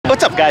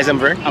What's up guys, I'm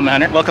Vern. I'm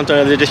Hunter. Welcome to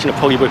another edition of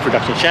Pogiboy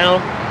Production Channel.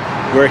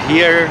 We're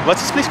here, what's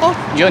this place called?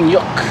 Jeong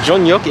Yook.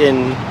 Jeong Yook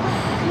in...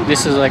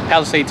 This is like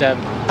Palisades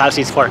Ave.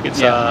 Palisades Park.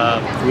 It's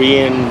a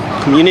Korean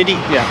community.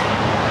 Yeah.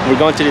 We're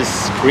going to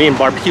this Korean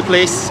barbecue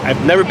place.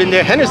 I've never been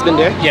there. Henner's been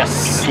there.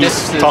 Yes.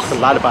 He's talked a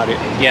lot about it.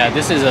 Yeah,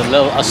 this is a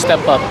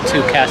step up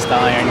to cast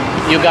iron.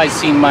 You guys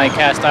seen my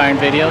cast iron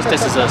videos?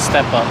 This is a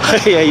step up.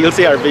 Yeah, you'll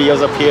see our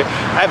videos up here.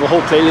 I have a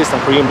whole playlist on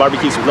Korean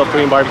barbecues. We love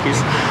Korean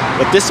barbecues.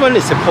 But this one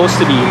is supposed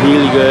to be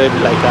really good,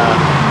 like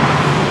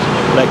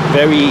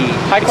very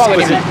high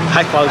quality.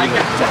 High quality.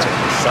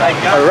 That's right.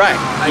 So, all right.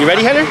 You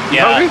ready, Henner?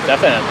 Yeah, hungry?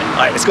 definitely. All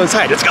right, let's go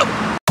inside. Let's go.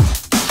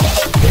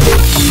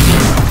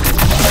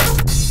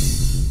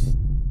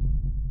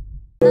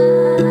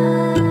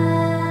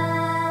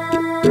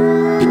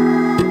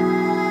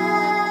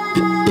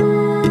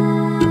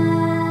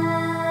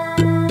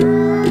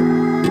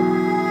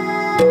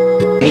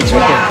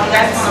 Wow,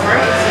 that's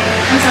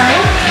I'm sorry?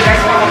 You guys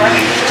want to work?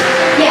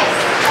 Yes.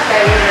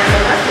 Okay.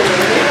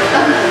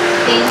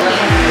 Thank you.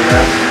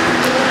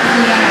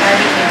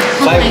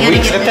 5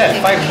 weeks, look at that,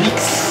 5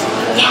 weeks.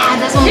 Yeah,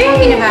 that's what I'm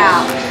talking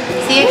about.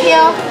 See it,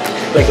 Keel?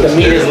 Like the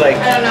meat is like...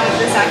 I don't know what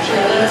this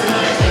actually means.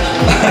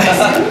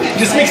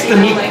 Just makes the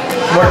meat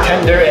more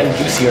tender and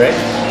juicy, right?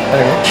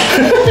 I don't know.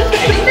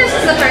 I think this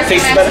is the first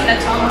Tastes time I've better? seen a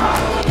tomahawk.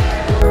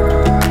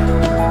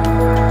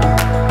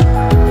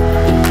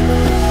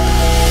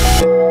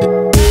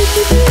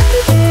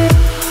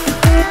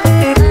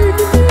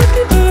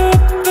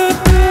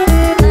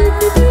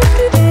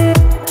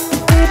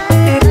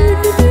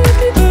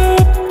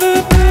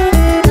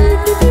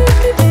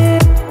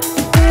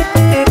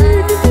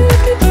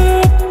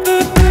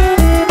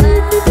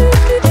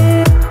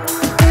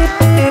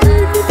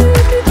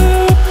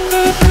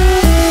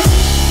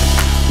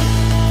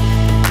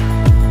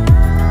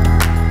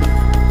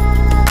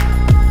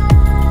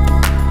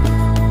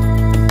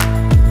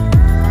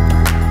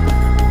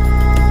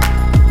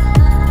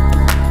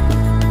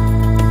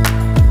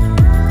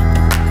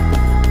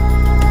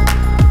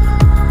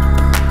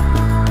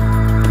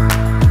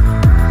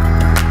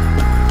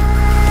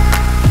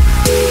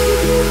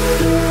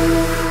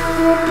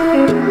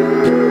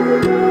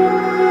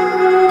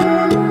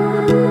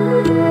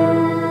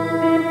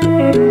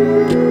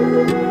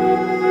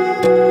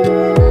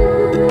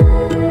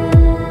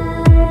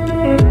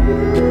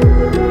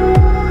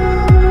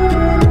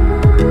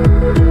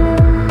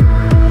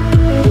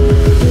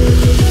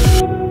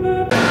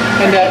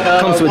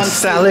 Comes with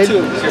salad.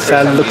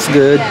 Salad looks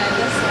good.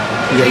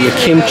 You got your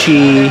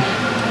kimchi.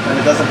 And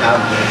it doesn't have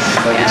this,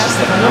 but it's just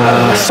like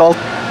Salt.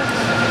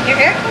 Your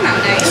hair came out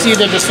nice. It's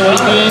either the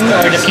soybean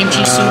or the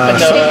kimchi soup and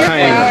the...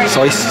 Kind of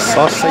soy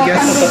sauce, I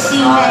guess.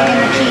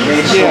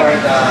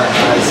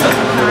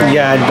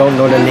 Yeah, I don't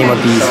know the name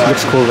of these.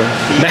 Looks cool though.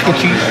 Mac and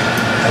cheese.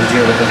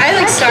 I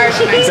like stars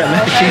when I Is that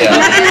mac and cheese?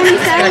 macaroni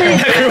salad.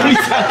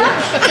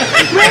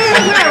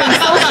 Macaroni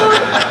salad.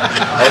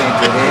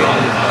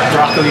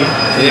 Broccoli.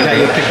 You got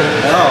your pickle.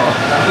 No.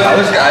 I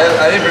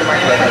didn't bring my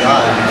collection.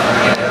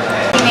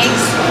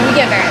 We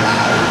get very loud.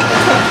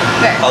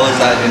 Very. How is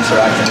that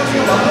interacting with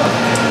you?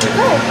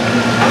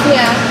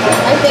 Yeah,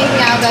 I think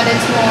now that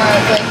it's more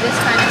of like this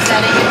kind of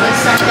setting, it was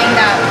something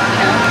that,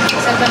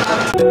 set them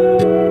up.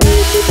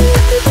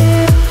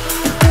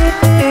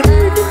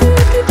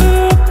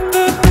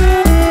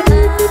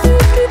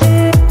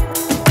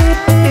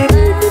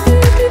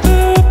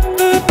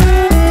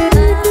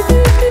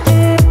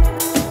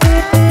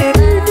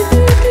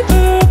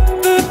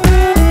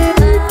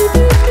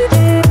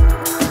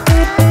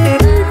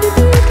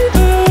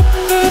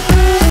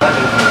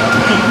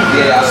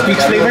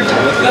 Peach flavored?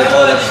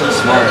 Oh, that's so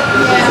smart.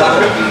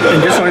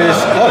 And this one is,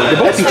 they're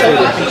both peach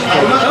flavored.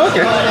 Oh,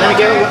 okay. Let me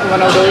get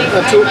one of those,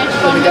 two.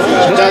 Let me get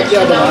one. The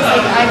other one.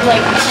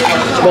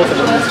 Both of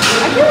them.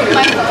 I feel like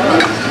my phone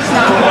is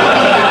not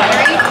working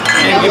battery.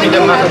 Give me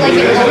the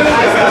macaroni.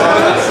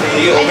 Do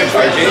you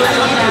overcharge it?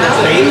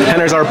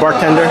 Henner's our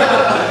bartender.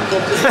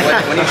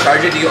 When you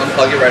charge it, do you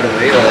unplug it right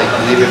away or like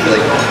leave it for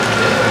like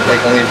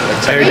only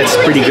like I heard that's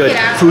pretty good.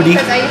 Fruity.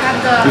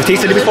 You've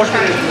tasted it before?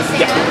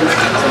 Yeah.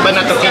 But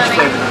not the peach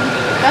flavor.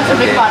 That's a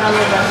big bottle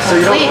of them. So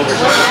you don't what's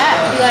that?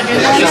 You gotta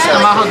drink like Just that?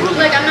 Yamaha Group.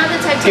 Like, I'm not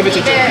the type to Give it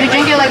to leave it. You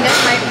drink it like this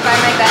by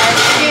my bed.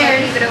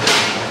 Cheers. Leave it open.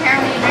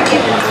 Apparently you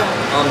drink it.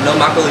 no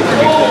macaulay for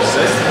people.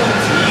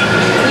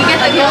 You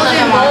get the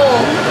golden bowl.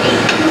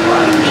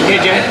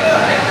 Here, Jen.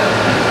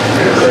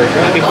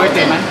 Happy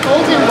birthday, man.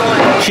 Golden bowl.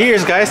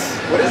 Cheers, guys.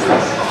 What is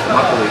this?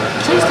 Macaulay.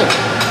 Taste it.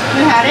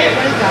 You had it?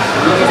 What is that?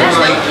 Is that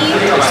milky?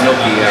 It's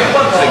milky, yeah.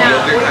 It's like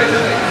yogurt kind of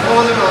thing.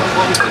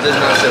 It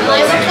does not sit well.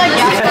 It looks like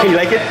yogurt. You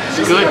like it?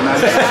 It's good, man.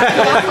 That's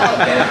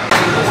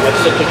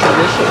such a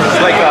tradition.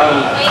 It's like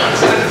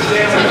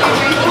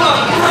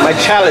my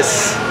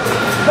chalice.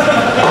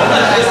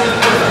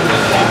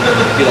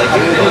 You like it?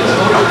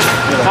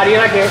 How do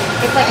you like it?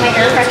 It's like my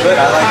air freshener. Good,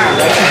 I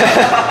like it.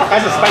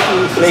 Has a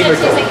spiky flavor.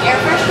 It's like air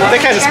freshener.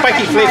 That kind of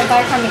spiky flavor. I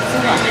buy from Bingsoo.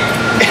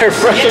 Air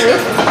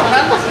freshener.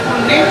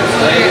 You know,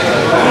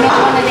 the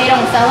one that they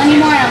don't sell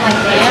anymore, and I'm like,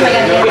 damn, I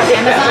gotta get it on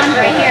Amazon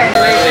right here.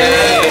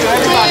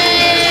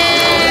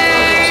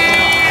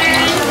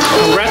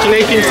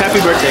 Philippines,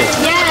 happy birthday.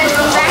 Yes,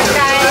 congrats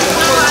guys.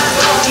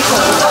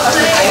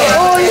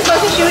 Oh, you're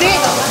supposed to shoot it?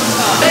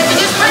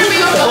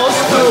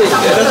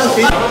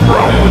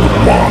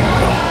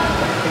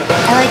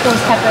 I like those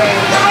peppers.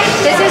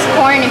 This is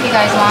corn if you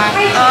guys want.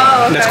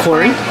 Oh, okay. That's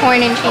corn?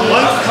 Corn and cheese.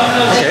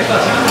 Okay.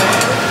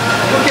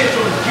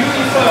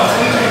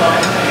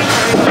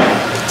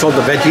 It's all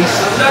the veggies.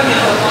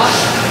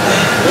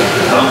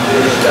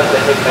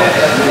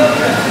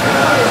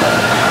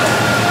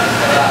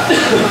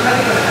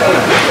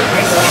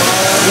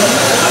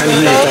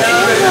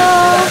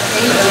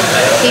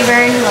 Hey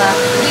Vern, look.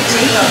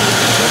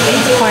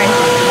 Corn.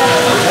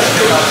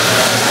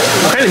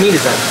 What kind of meat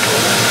is that?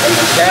 Is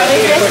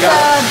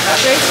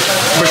this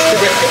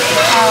brisket?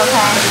 Oh,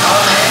 okay.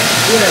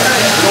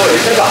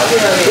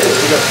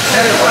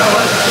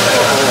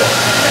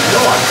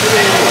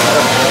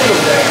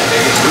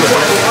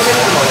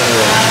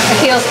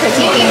 Akil's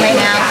critiquing right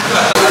now.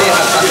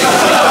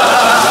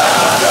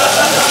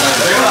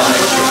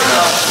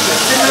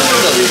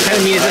 What kind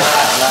of meat is this?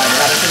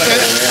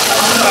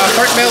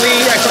 Pork belly.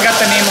 I forgot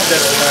the name of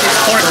this. It's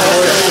pork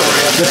also.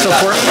 This is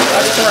pork?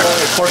 That's pork.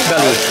 Pork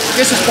belly.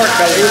 This is pork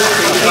belly.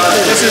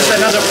 This is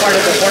another part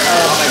of the pork,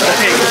 the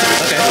pig.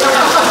 Okay.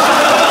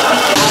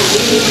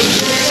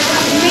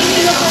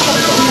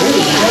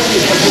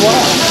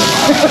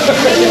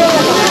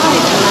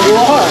 You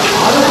are.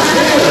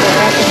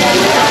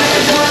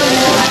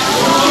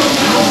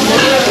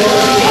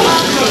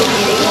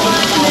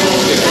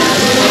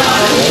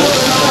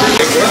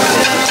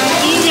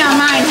 Easy on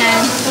mine,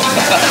 huh?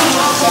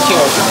 That's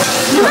yours.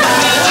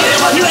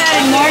 You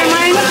added more to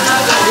mine?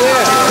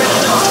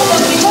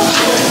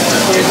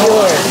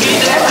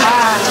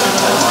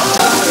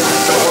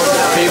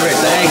 Favorite,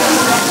 thanks.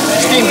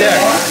 Steam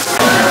there.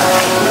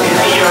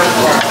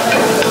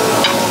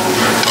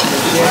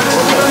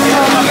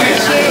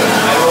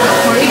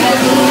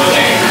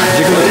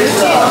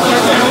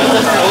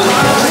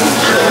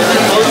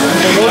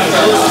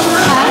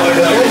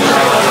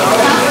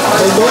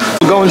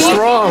 Going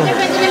strong.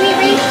 Different than the meat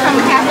reach from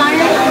cast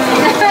iron?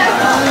 He's like,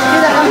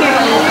 I'm here.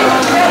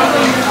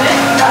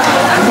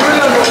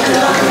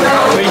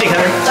 What do you think,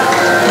 Hunter?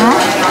 Huh?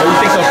 What do you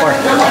think so far?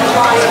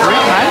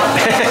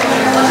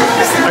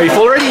 Are you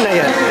full already? Not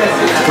yet.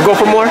 We'll go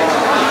for more?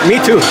 Me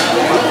too.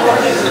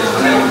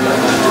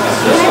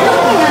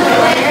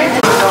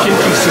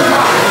 Kimchi soup.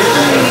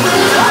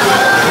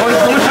 Corn.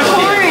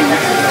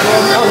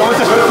 Oh, long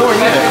time for corn,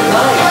 yeah.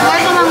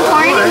 Where's the long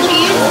corn and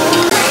cheese?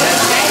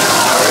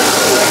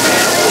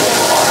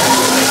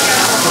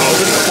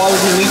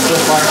 Quality meat so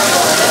far.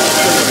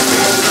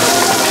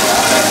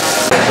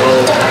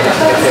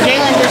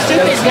 Jalen, the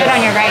soup is good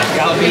on your right.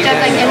 It's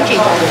just like kimchi.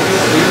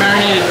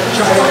 Marinated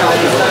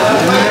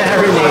Marinated.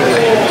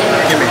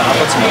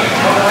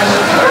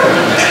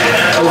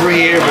 Over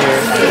here,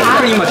 we're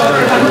pretty much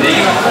done.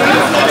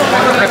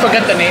 I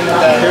forgot the name of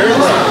the.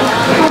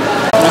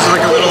 This is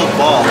like a little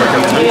ball,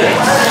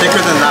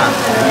 thicker than that.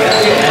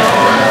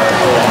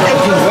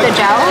 The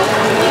gel?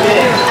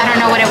 I don't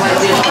know what it was.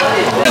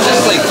 It's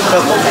just like,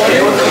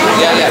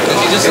 yeah, because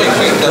you just like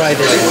think that's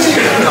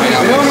coming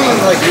out.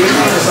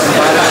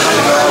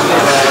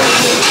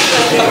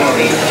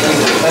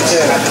 That's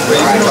it.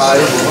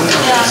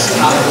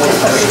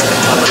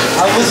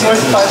 I was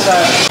surprised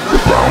that.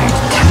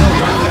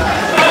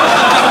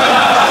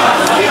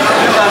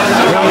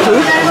 Round two?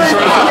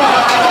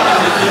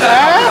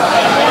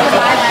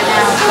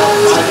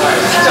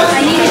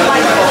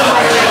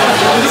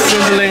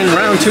 Sizzling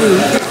round two.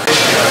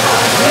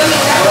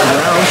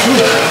 Round two.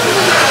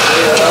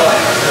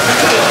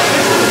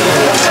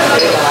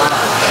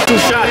 Two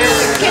shots.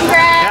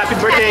 Congrats. Happy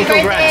birthday and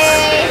congrats.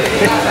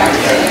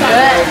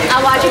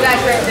 I'll watch you guys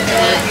for a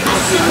minute.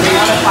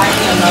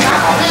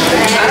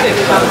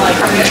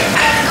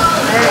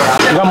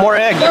 We got more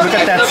egg. Look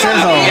at that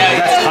sizzle.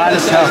 That's hot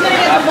as hell.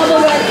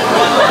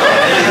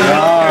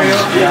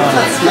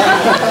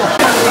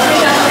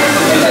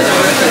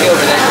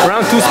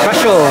 Round two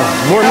special.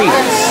 More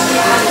meats.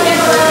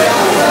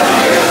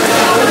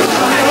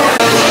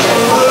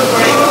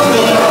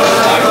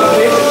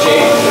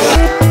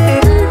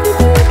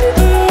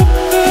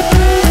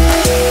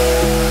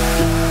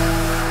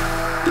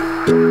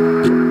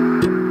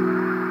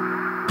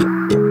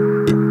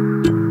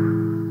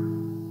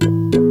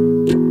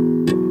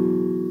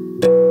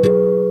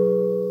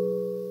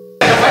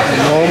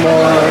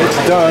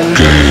 Done.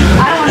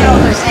 I don't know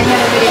if there's any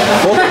other video.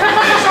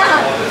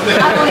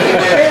 I don't even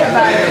care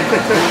about it.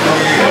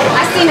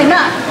 I've seen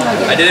enough.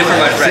 I did it for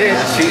my friend.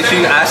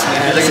 She asked me,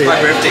 she's like, it's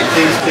my birthday.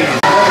 Please.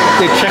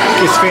 They check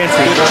his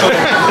fancy.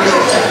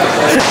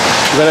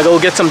 We're gonna go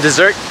get some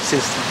dessert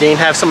since they didn't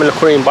have some in the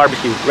Korean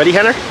barbecue. Ready,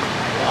 Henner?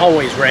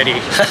 Always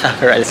ready.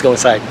 Alright, let's go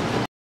inside.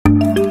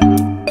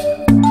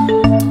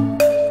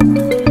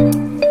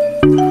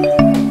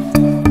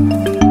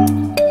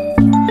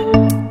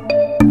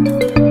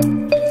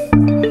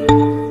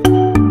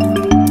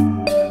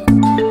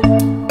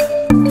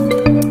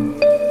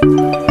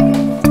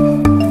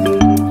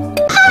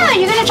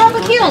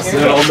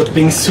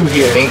 Bingsoo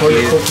here. Thank For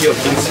you. Tokyo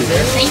Bingsoo.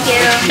 Thank you.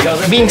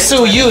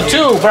 Bingsoo, you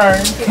too, Vern.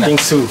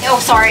 Bingsoo. Oh,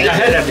 sorry. I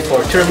had that before.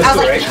 Tiramisu, I was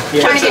like,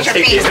 right? trying to get your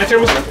Hey, face. is that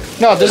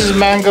tiramisu? No, this is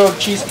mango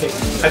cheesecake.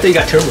 I think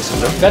you got tiramisu,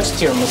 no? That's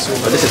tiramisu.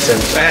 Oh, this is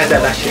tiramisu. I had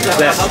that last year.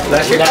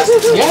 Last year?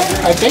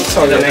 Yeah, I think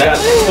so. Then I got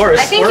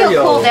Forest I think Oreo.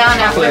 you'll cool down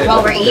after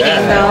while we're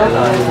eating, though.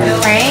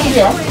 Right?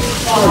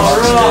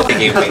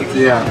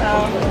 Yeah.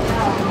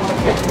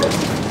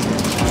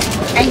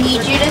 I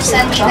need you to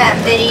send me that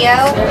video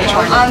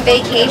on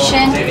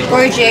vacation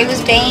where Jay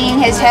was banging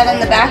his head on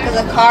the back of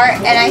the car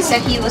and I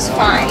said he was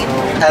fine.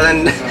 And then,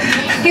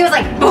 He was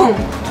like, boom.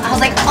 I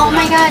was like, oh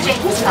my god, Jay,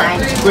 he's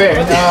fine. Where?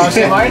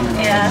 Smart?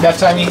 Yeah. That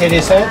time he hit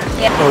his head?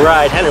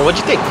 alright, Henry, what'd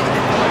you think?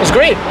 It was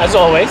great, as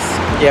always.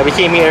 Yeah, we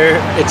came here.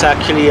 It's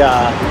actually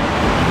a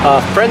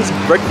friend's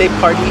birthday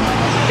party.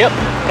 Yep.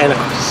 And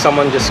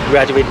someone just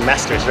graduated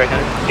masters, right,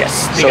 Henry?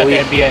 Yes, they So got we-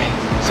 the MBA.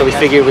 So we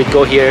figured we'd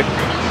go here,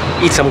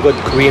 eat some good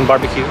Korean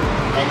barbecue.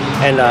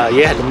 And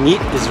yeah, the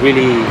meat is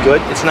really good.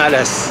 It's not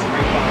as,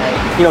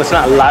 you know, it's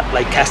not a lot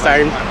like cast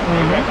iron.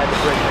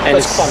 And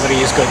Plus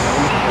quality is good.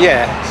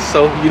 Yeah,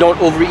 so you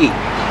don't overeat.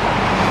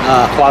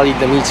 Quality,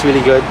 the meat's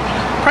really good.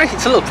 Price,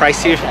 it's a little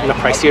pricier, on the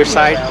pricier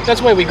side.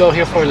 That's why we go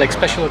here for like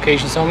special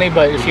occasions only,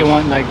 but if you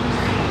want like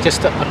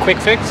just a quick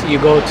fix, you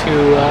go to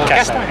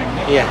cast iron.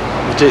 Yeah,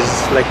 which is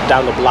like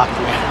down the block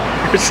from here.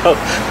 So,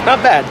 not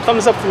bad.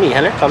 Thumbs up for me,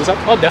 Henry. Thumbs up.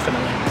 Oh,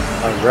 definitely.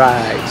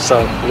 Alright,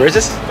 so where is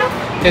this?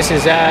 This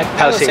is at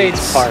Palisades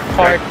Park.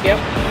 Park. Yep.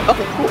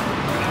 Okay, cool.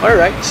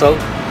 Alright, so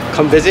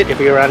come visit if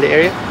you're around the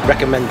area.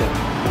 Recommend them.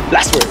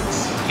 Last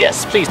words.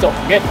 Yes, please don't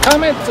forget,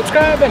 comment,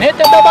 subscribe, and hit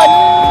that bell button.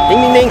 Ding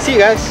ding ding. See you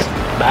guys.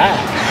 Bye.